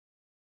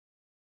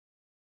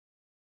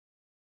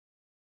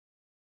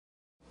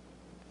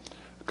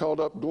called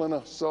up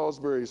Glenna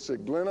Salisbury. He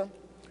said, Glenna,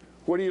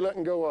 what are you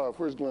letting go of?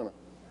 Where's Glenna?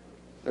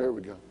 There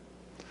we go.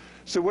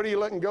 So what are you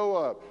letting go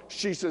of?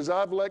 She says,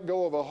 I've let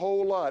go of a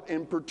whole lot.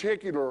 In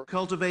particular,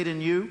 cultivate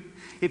in you.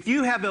 If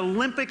you have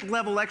Olympic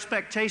level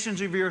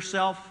expectations of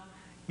yourself,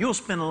 you'll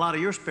spend a lot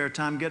of your spare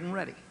time getting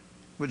ready.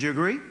 Would you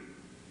agree?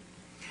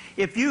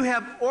 If you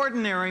have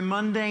ordinary,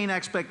 mundane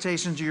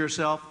expectations of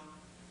yourself,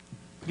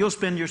 you'll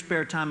spend your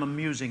spare time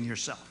amusing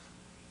yourself.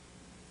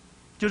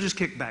 You'll just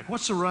kick back.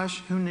 What's the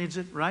rush? Who needs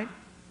it, right?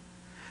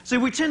 See,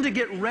 we tend to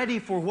get ready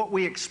for what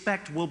we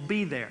expect will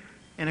be there.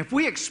 And if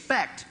we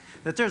expect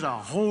that there's a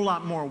whole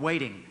lot more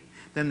waiting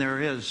than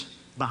there is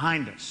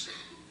behind us,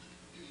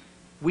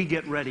 we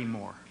get ready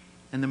more.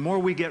 And the more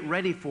we get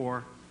ready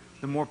for,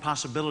 the more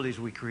possibilities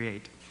we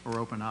create or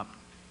open up.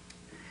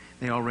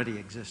 They already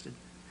existed.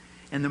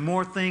 And the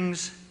more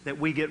things that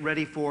we get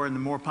ready for and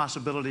the more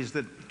possibilities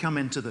that come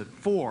into the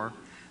fore,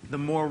 the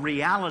more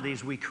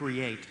realities we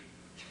create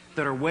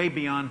that are way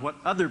beyond what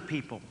other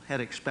people had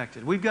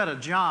expected. We've got a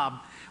job,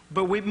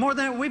 but more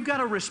than that, we've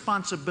got a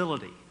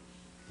responsibility.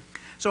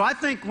 So I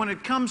think when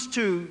it comes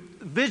to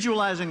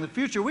visualizing the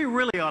future, we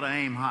really ought to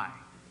aim high.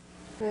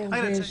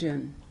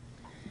 Vision.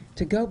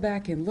 To go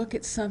back and look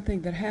at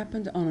something that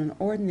happened on an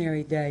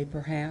ordinary day,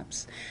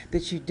 perhaps,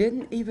 that you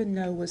didn't even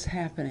know was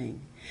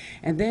happening.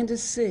 And then to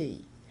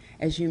see,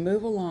 as you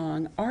move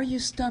along, are you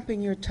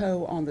stumping your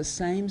toe on the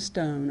same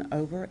stone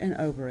over and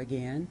over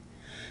again?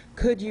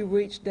 Could you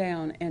reach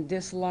down and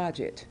dislodge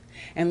it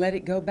and let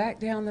it go back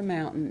down the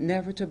mountain,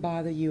 never to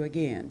bother you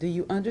again? Do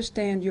you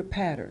understand your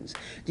patterns?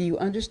 Do you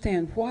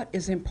understand what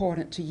is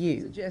important to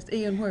you? Suggest,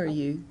 Ian, where are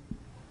you?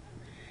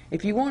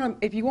 If you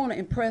want to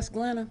impress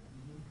Glenna,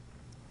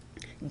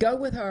 go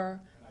with her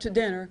to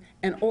dinner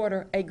and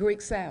order a Greek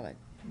salad.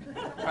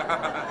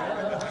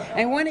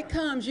 And when it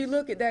comes, you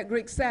look at that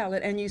Greek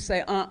salad and you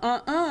say,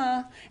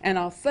 an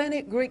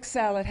authentic Greek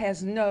salad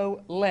has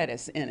no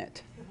lettuce in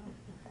it.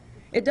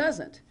 It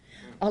doesn't.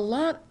 A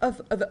lot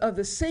of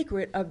the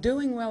secret of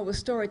doing well with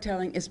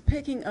storytelling is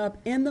picking up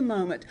in the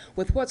moment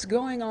with what's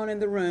going on in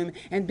the room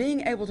and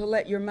being able to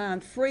let your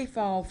mind free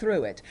fall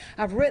through it.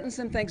 I've written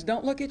some things.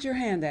 Don't look at your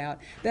handout.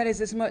 That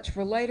is as much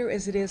for later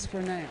as it is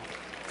for now.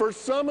 for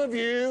some of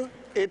you,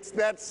 it's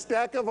that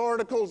stack of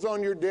articles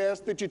on your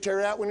desk that you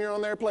tear out when you're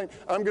on the airplane.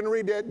 I'm going to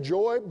read that.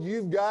 Joy,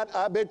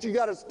 I bet you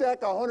got a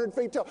stack 100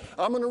 feet tall.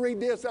 I'm going to read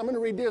this. I'm going to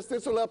read this.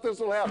 This will help. This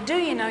will help. Do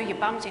you know your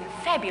bum's in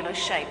fabulous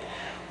shape?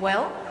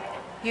 Well,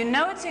 you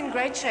know it's in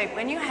great shape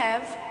when you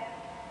have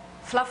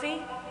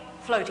fluffy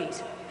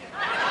floaties.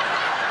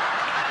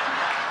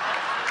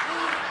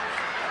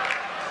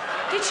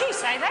 Did she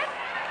say that?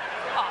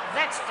 Oh,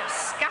 that's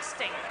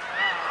disgusting.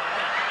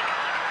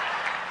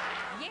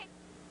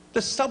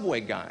 The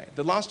subway guy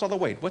that lost all the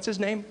weight, what's his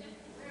name?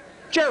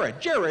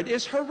 Jared. Jared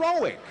is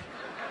heroic.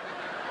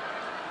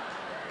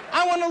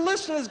 I want to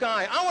listen to this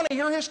guy. I want to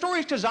hear his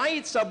stories because I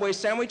eat Subway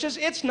sandwiches.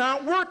 It's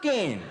not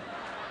working.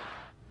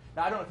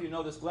 Now, I don't know if you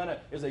know this, Glenna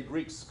is a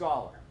Greek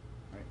scholar.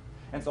 Right?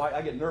 And so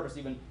I get nervous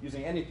even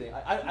using anything.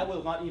 I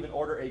will not even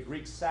order a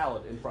Greek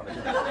salad in front of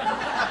you.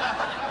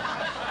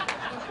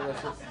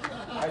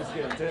 I just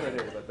get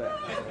intimidated with that.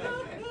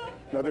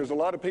 Now, there's a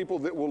lot of people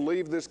that will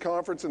leave this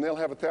conference and they'll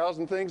have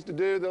 1,000 things to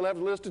do. They'll have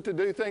listed to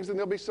do things and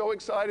they'll be so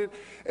excited.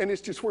 And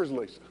it's just, where's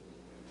Lisa?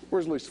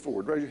 Where's Lisa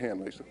Ford? Raise your hand,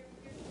 Lisa.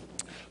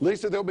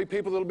 Lisa, there'll be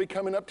people that'll be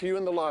coming up to you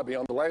in the lobby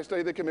on the last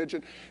day of the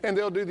convention, and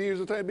they'll do the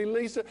usual thing. It'll be,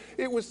 Lisa,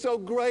 it was so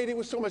great. It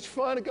was so much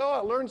fun. Oh, I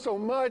learned so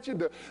much.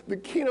 And the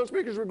keynote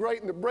speakers were great,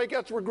 and the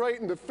breakouts were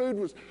great, and the food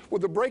was, well,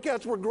 the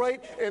breakouts were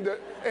great, and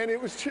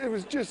it was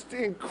just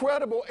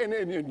incredible.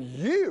 And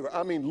you,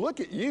 I mean, look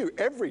at you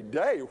every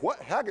day.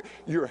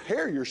 Your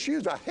hair, your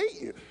shoes, I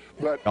hate you.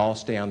 But All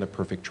stay on the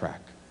perfect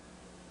track.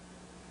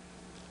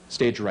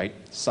 Stage right,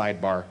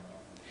 sidebar.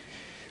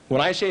 When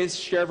I say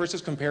share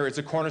versus compare, it's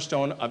a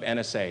cornerstone of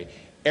NSA.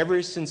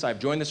 Ever since I've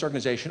joined this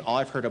organization, all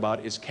I've heard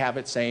about is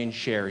Cabot saying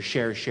share,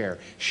 share, share.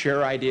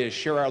 Share ideas,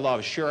 share our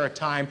love, share our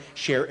time,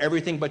 share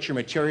everything but your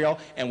material,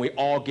 and we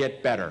all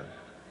get better.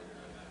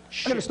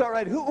 I'm going to start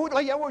right.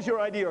 What was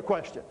your idea or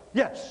question?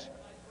 Yes.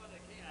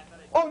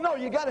 Oh, no,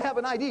 you got to have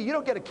an idea. You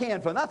don't get a can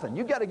for nothing.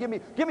 You got to give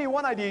me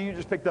one idea you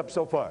just picked up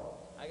so far.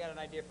 I got an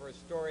idea for a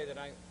story that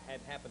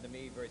had happened to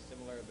me, very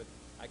similar, but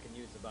I can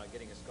use about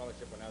getting a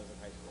scholarship when I was in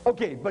high school.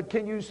 Okay, but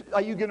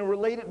are you going to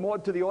relate it more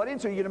to the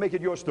audience, or are you going to make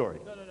it your story?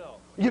 No.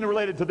 You're going to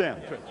relate it to them?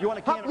 Yeah. You want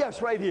a can?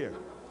 Yes, right here.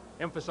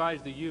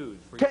 Emphasize the U's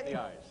for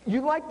the eyes.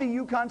 You like the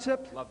U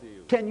concept? Love the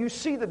U. Can you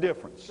see the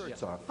difference? Sure.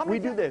 Yeah. We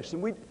do this,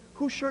 and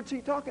whose shirt's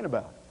he talking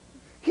about?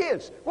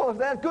 His. Well, if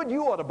that's good,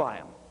 you ought to buy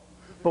them.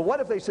 But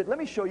what if they said, let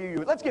me show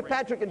you. Let's give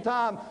Patrick and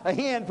Tom a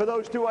hand for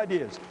those two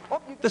ideas.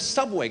 Oh, The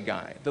subway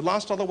guy that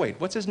lost all the weight,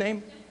 what's his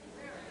name?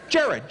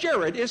 Jared.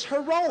 Jared is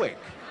heroic.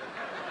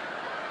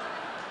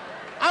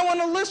 I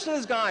want to listen to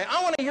this guy.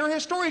 I want to hear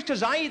his stories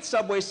because I eat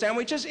Subway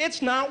sandwiches.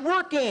 It's not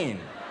working.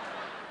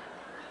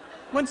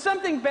 When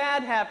something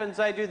bad happens,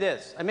 I do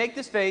this. I make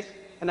this face,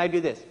 and I do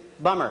this.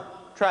 Bummer.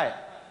 Try it.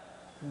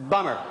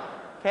 Bummer.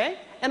 Okay?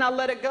 And I'll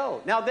let it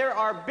go. Now, there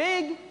are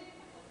big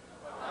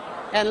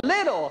and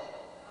little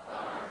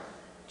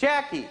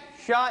Jackie,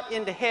 shot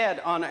in the head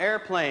on an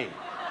airplane.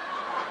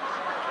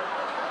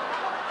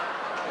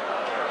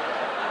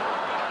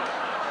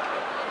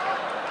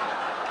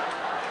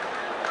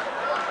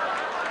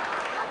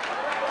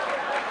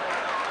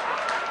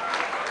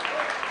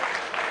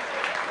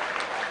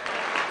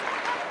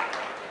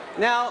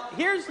 Now,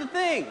 here's the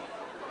thing.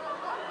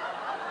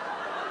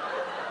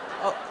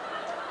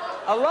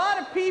 A lot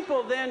of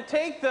people then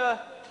take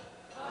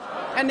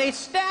and they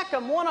stack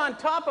them one on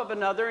top of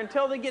another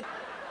until they get...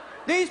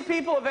 These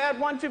people have had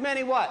one too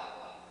many what?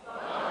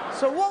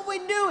 So what we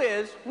do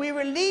is we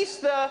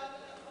release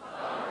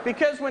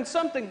because when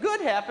something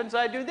good happens,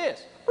 I do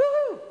this.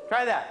 Woohoo!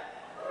 Try that.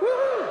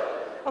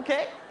 Woohoo!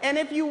 Okay? And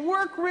if you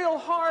work real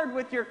hard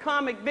with your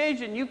comic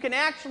vision, you can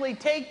actually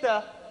take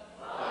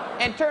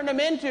and turn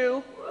them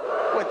into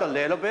with a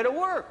little bit of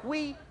work.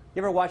 You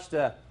ever watched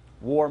a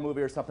war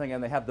movie or something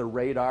and they have the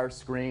radar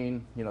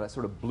screen, you know, that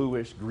sort of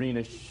bluish,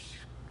 greenish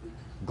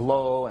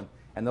glow,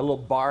 and the little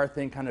bar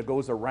thing kind of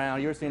goes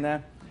around. You ever seen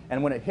that?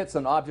 And when it hits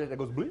an object, it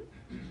goes blip,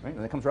 right?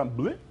 And it comes around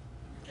blip.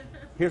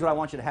 Here's what I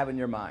want you to have in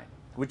your mind.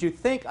 Would you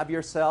think of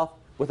yourself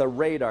with a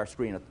radar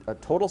screen, a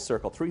total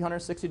circle,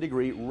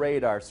 360-degree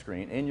radar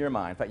screen in your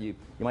mind? In fact, you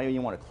might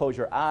even want to close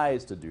your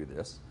eyes to do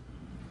this.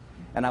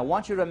 And I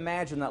want you to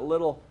imagine that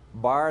little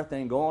bar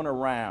thing going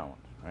around,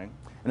 right?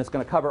 And it's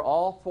going to cover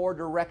all 4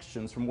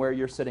 directions from where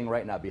you're sitting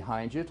right now,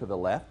 behind you, to the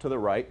left, to the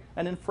right,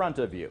 and in front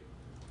of you.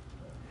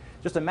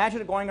 Just imagine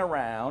it going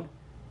around,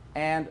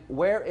 and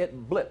where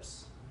it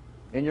blips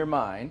in your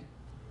mind,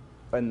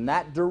 in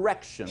that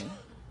direction,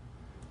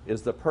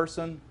 is the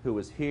person who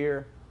is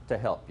here to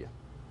help you.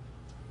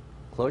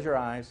 Close your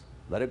eyes,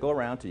 let it go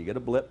around till you get a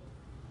blip.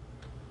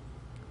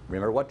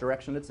 Remember what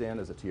direction it's in.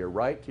 Is it to your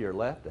right, to your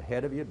left,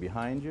 ahead of you,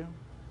 behind you?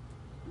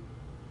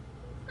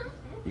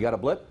 You got a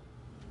blip?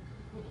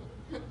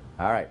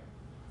 All right.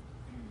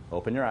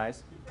 Open your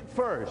eyes.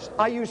 First,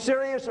 are you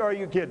serious or are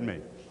you kidding me?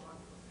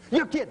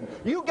 You're kidding.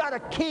 You got a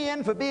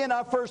can for being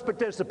our first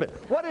participant.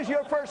 What is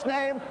your first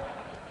name?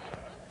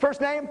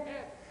 First name?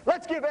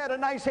 Let's give Ed a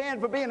nice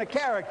hand for being a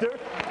character.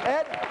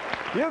 Ed,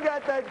 you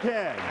got that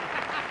can.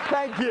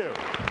 Thank you.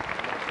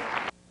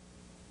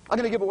 I'm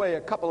going to give away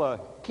a couple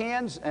of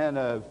cans and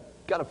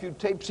got a few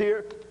tapes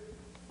here.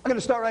 I'm going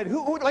to start right.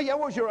 What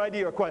was your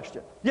idea or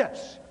question?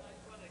 Yes.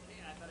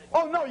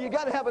 Oh, no, you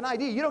got to have an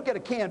idea. You don't get a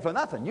can for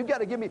nothing. You got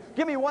to give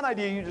me one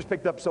idea you just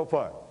picked up so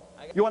far.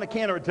 You want a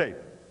can or a tape?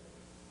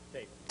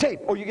 Tape. Tape.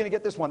 Oh, you're going to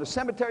get this one. A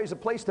cemetery is a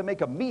place to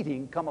make a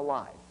meeting come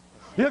alive.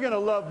 You're going to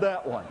love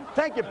that one.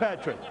 Thank you,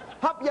 Patrick.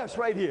 Hop, yes,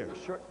 right here.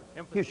 Sure.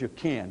 Here's your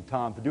can,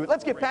 Tom, for doing it.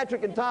 Let's give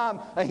Patrick and Tom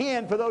a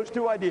hand for those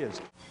 2 ideas.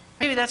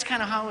 Maybe that's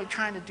kind of how we're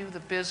trying to do the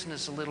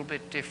business a little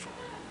bit different.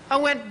 I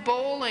went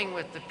bowling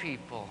with the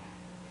people.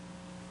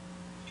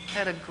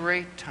 Had a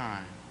great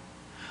time.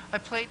 I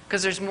played,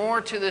 because there's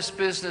more to this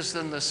business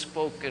than the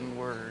spoken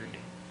word.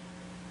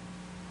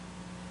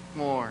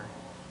 More.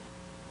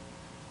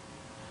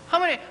 How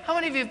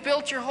many of you have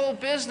built your whole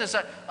business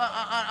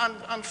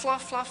on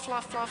fluff, fluff,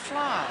 fluff, fluff,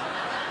 fluff?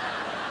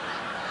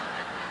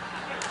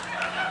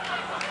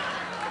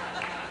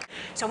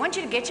 So I want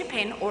you to get your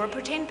pen or a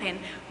pretend pen,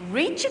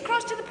 reach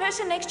across to the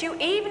person next to you,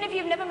 even if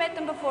you've never met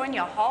them before in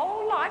your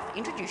whole life,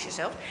 introduce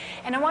yourself,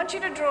 and I want you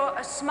to draw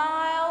a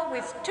smile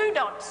with 2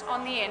 dots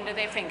on the end of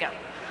their finger.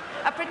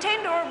 A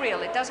pretend or a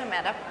real, it doesn't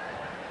matter.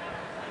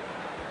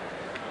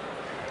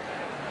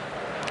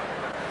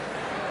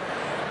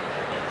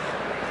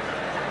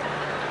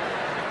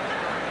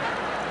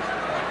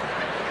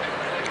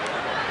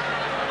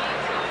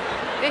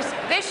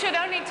 This should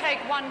only take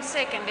 1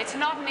 second. It's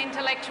not an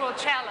intellectual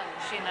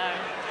challenge, you know.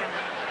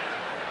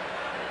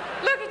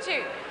 Look at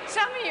you.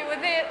 Some of you are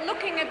there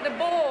looking at the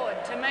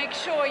board to make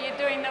sure you're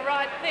doing the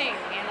right thing,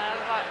 you know.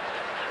 Like,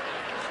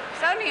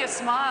 it's only a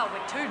smile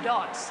with 2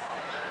 dots.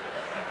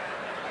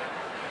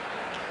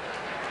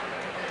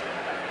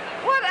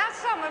 What are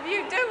some of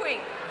you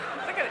doing?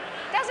 Look at it.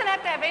 Doesn't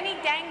have to have any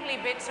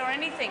dangly bits or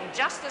anything.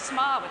 Just a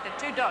smile with the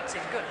 2 dots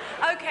is good.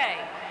 Okay.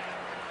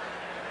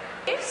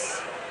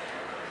 Yes.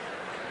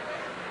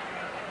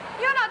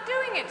 You're not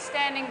doing it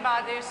standing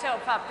by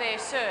yourself up there,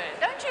 sir.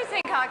 Don't you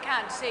think I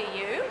can't see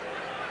you?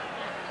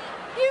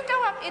 You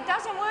go up. It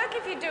doesn't work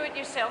if you do it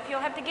yourself. You'll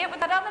have to get with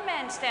that other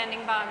man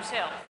standing by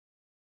himself.